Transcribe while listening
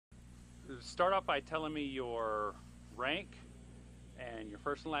start off by telling me your rank and your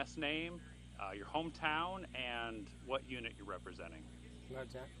first and last name, your hometown, and what unit you're representing.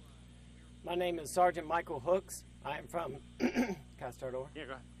 Roger. My name is Sergeant Michael Hooks. I am from, can I start over? Yeah,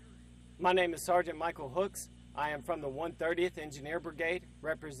 go ahead. My name is Sergeant Michael Hooks. I am from the 130th Engineer Brigade,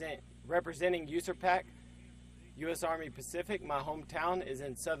 representing USARPAC, U.S. Army Pacific. My hometown is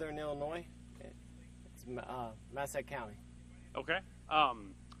in southern Illinois. It's Massac County. Okay.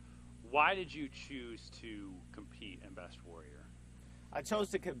 Why did you choose to compete in Best Warrior? I chose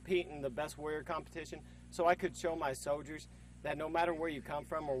to compete in the Best Warrior competition so I could show my soldiers that no matter where you come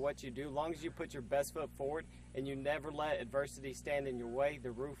from or what you do, as long as you put your best foot forward and you never let adversity stand in your way,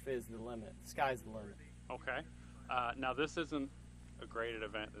 the roof is the limit. The sky's the limit. Okay. Now, this isn't a graded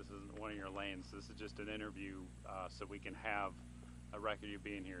event. This isn't one of your lanes. This is just an interview so we can have a record of you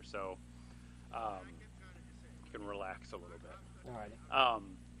being here. So you can relax a little bit. All right.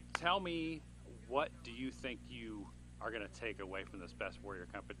 Tell me, what do you think you are going to take away from this Best Warrior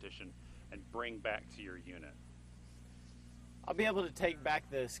competition and bring back to your unit? I'll be able to take back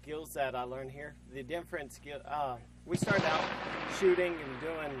the skills that I learned here. The different skill. We started out shooting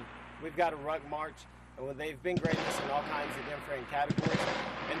and we've got a ruck march, and they've been grading us in all kinds of different categories.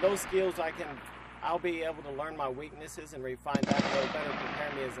 And those skills I'll be able to learn my weaknesses and refine that, and it'll better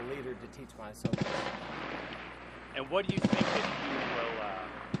prepare me as a leader to teach my soldiers. And what do you think that you will,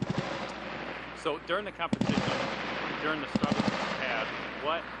 so during the competition, during the struggles that you've had,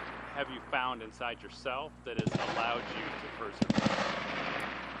 what have you found inside yourself that has allowed you to persevere?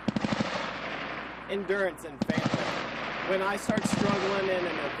 Endurance and family. When I start struggling in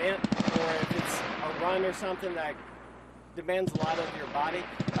an event, or if it's a run or something that demands a lot of your body,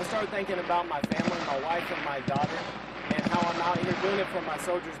 I start thinking about my family, my wife and my daughter, and how I'm out here doing it for my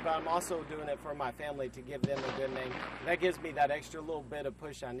soldiers, but I'm also doing it for my family to give them a good name. That gives me that extra little bit of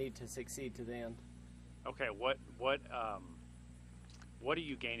push I need to succeed to the end. Okay, what are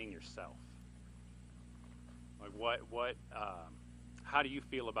you gaining yourself? Like how do you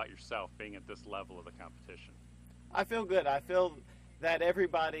feel about yourself being at this level of the competition? I feel good. I feel that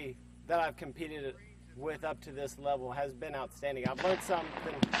everybody that I've competed with up to this level has been outstanding. I've learned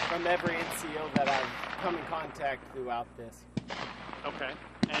something from every NCO that I've come in contact throughout this. Okay,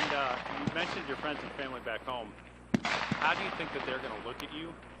 and you mentioned your friends and family back home. How do you think that they're going to look at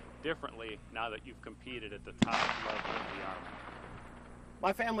you differently now that you've competed at the top level of the Army?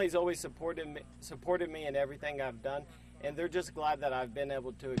 My family's always supported me in everything I've done, and they're just glad that I've been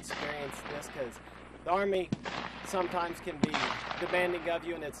able to experience this, because the Army sometimes can be demanding of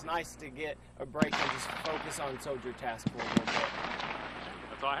you, and it's nice to get a break and just focus on soldier task for a little bit.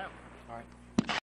 That's all I have.